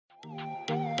Hello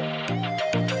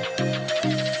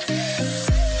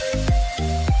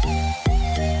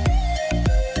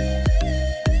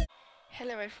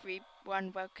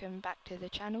everyone, welcome back to the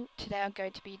channel. Today I'm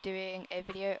going to be doing a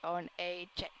video on a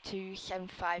Jet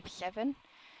 757.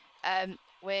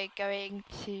 We're going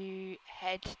to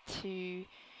head to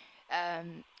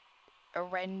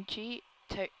Orenji,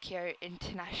 Tokyo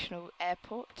International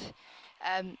Airport.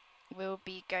 We'll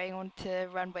be going on to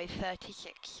runway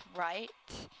 36 right,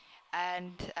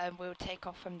 and we'll take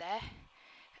off from there.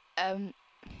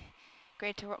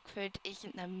 Greater Rockford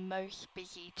isn't the most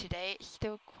busy today. It's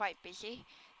still quite busy.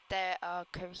 There are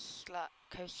coast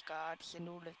guards and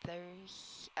all of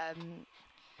those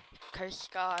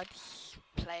coast guards,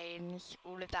 planes,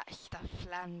 all of that stuff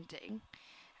landing.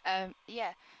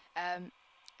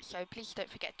 So please don't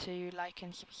forget to like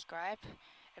and subscribe.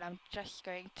 And I'm just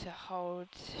going to hold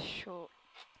short.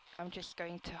 I'm just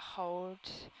going to hold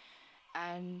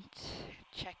and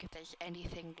check if there's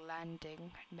anything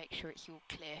landing. Make sure it's all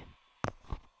clear.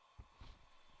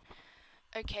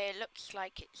 Okay, it looks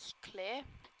like it's clear.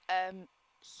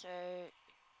 So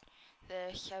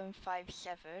the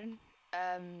 757,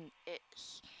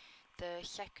 it's the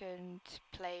second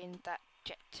plane that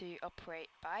Jet2 operate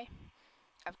by.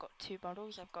 I've got two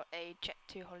models. I've got a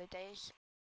Jet2 Holidays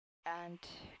and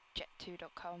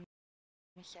Jet2.com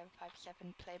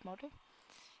 757 plane model.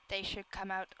 They should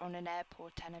come out on an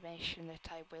airport animation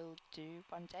that I will do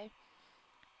one day.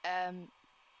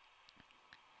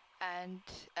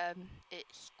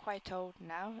 It's quite old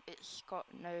now. It's got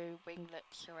no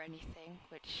winglets or anything,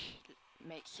 which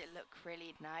makes it look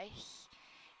really nice.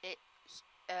 It's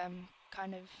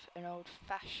kind of an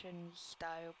old-fashioned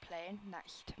style plane,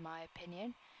 that's to my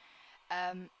opinion.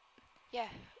 Yeah,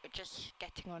 we're just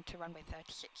getting on to runway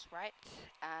 36 right,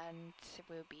 and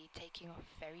we'll be taking off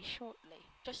very shortly.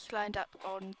 Just lined up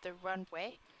on the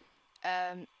runway.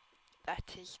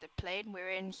 That is the plane. We're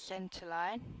in centre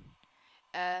line.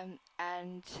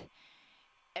 And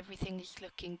everything is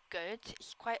looking good.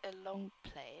 It's quite a long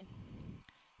plane,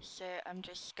 so I'm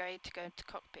just going to go into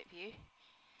cockpit view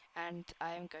and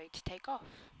I am going to take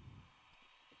off.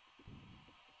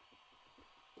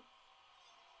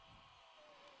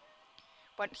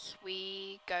 Once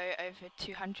we go over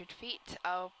 200 feet,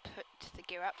 I'll put the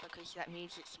gear up because that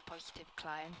means it's a positive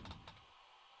climb.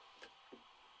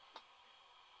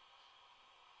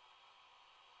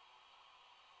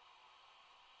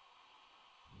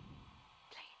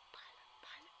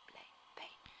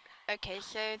 Okay,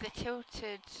 so the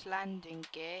tilted landing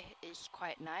gear is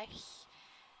quite nice.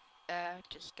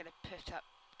 Just gonna put up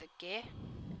the gear.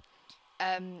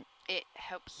 It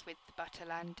helps with the butter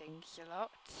landings a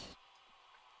lot.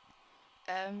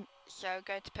 So I'm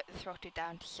going to put the throttle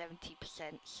down to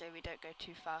 70% so we don't go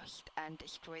too fast and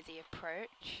destroy the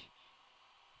approach.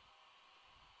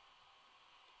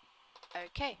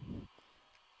 Okay.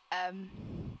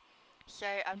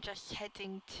 So I'm just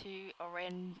heading to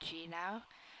Orenji now.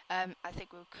 I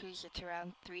think we'll cruise at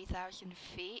around 3,000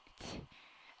 feet,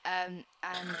 and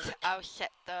I'll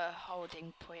set the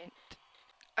holding point.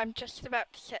 I'm just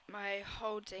about to set my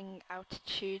holding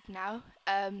altitude now.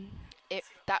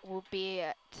 That will be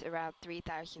at around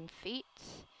 3,000 feet.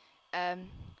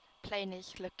 Plane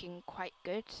is looking quite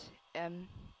good.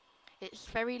 It's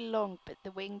very long, but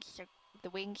the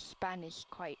wingspan is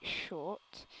quite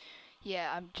short.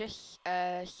 Yeah, I'm just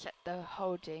set the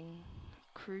holding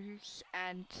cruise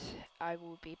and I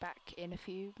will be back in a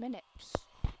few minutes.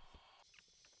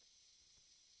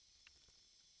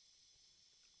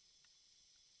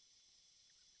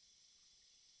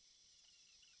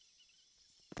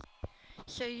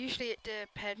 So usually it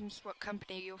depends what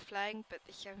company you're flying, but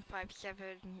the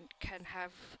 757 can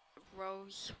have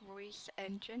Rolls-Royce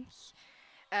engines.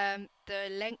 The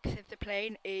length of the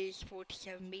plane is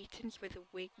 47 meters with a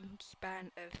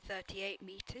wingspan of 38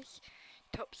 meters.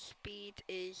 Top speed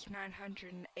is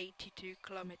 982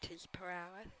 kilometers per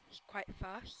hour. It's quite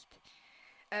fast.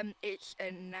 It's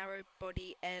a narrow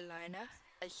body airliner,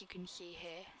 as you can see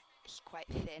here. It's quite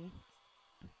thin.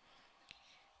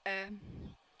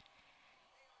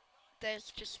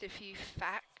 There's just a few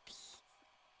facts.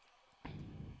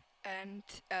 And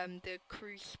the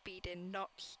cruise speed in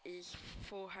knots is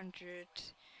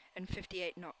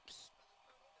 458 knots.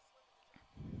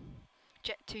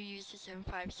 Jet2 uses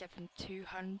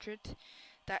 757-200.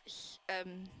 That's a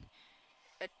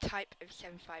type of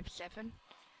 757,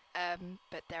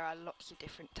 but there are lots of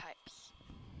different types.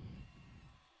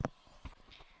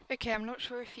 Okay, I'm not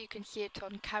sure if you can see it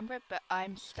on camera, but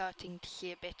I'm starting to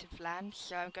see a bit of land,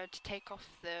 so I'm going to take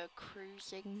off the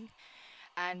cruising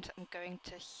and I'm going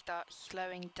to start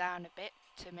slowing down a bit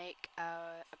to make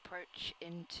our approach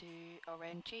into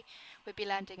RNG. We'll be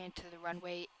landing into the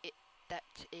runway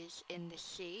that is in the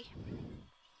sea.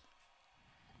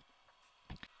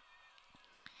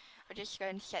 I'm just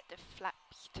going to set the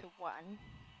flaps to 1.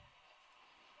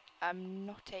 I'm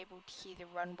not able to see the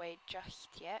runway just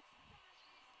yet.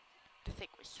 I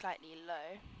think we're slightly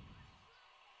low.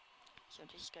 So I'm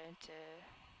just going to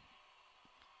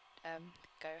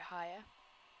go higher.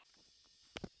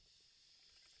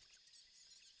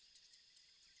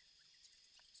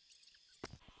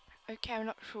 Okay, I'm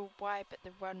not sure why, but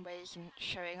the runway isn't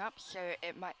showing up, so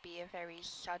it might be a very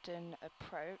sudden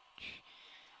approach.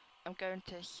 I'm going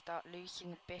to start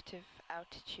losing a bit of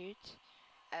altitude,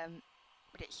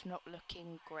 but it's not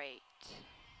looking great.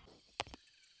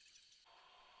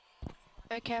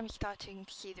 Okay, I'm starting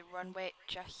to see the runway, it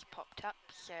just popped up,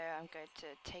 so I'm going to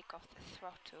take off the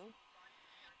throttle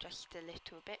just a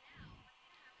little bit,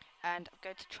 and I'm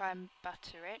going to try and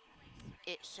butter it.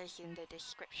 It says in the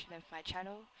description of my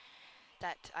channel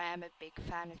that I am a big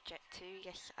fan of Jet 2,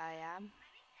 yes I am.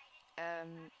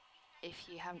 If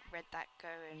you haven't read that, go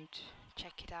and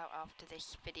check it out after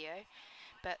this video.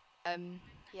 But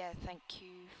yeah, thank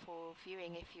you for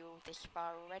viewing if you're this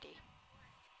far already.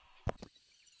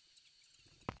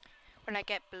 When I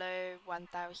get below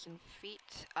 1,000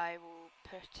 feet, I will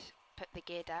put the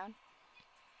gear down,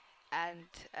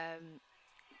 and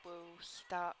we'll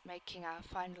start making our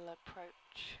final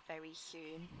approach very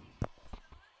soon.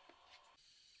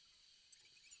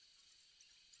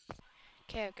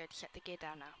 Okay, I'm going to set the gear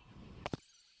down now.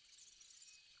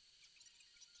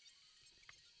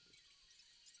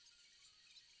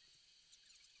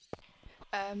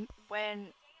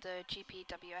 When the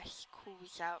GPWS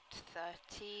calls out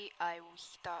 30, I will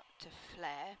start to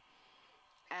flare,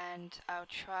 and I'll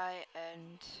try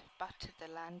and butter the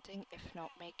landing, if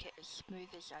not make it as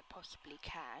smooth as I possibly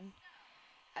can.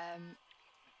 And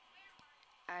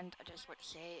I just want to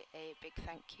say a big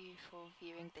thank you for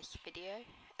viewing this video,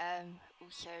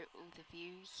 also all the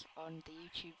views on the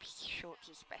YouTube shorts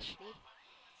especially.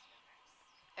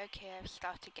 Okay, I've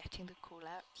started getting the call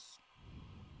outs.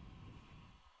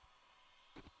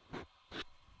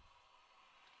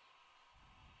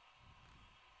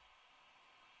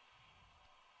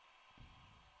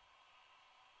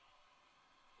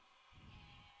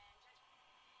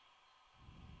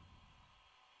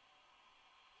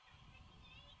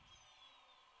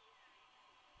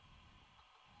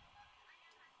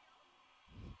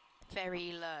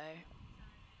 Very low.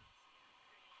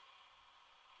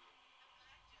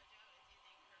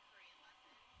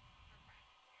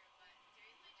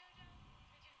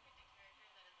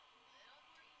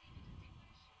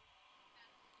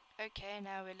 Okay,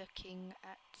 now we're looking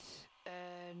at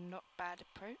a not bad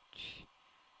approach.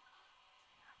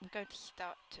 I'm going to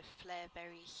start to flare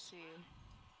very soon.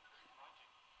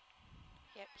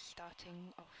 Yep,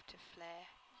 starting off to flare.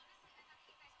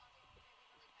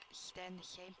 Stay in the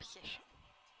same position.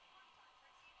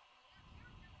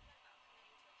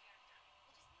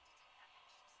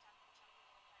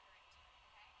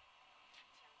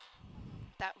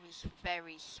 That was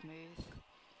very smooth.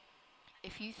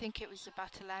 If you think it was a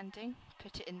butter landing,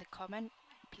 put it in the comment.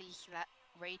 Please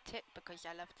rate it, because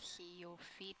I love to see your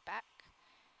feedback.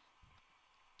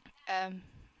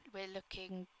 We're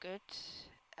looking good.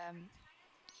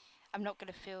 I'm not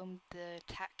going to film the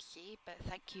taxi, but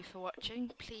thank you for watching.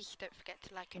 Please don't forget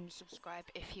to like and subscribe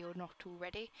if you're not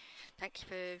already. Thanks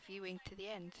for viewing to the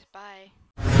end. Bye.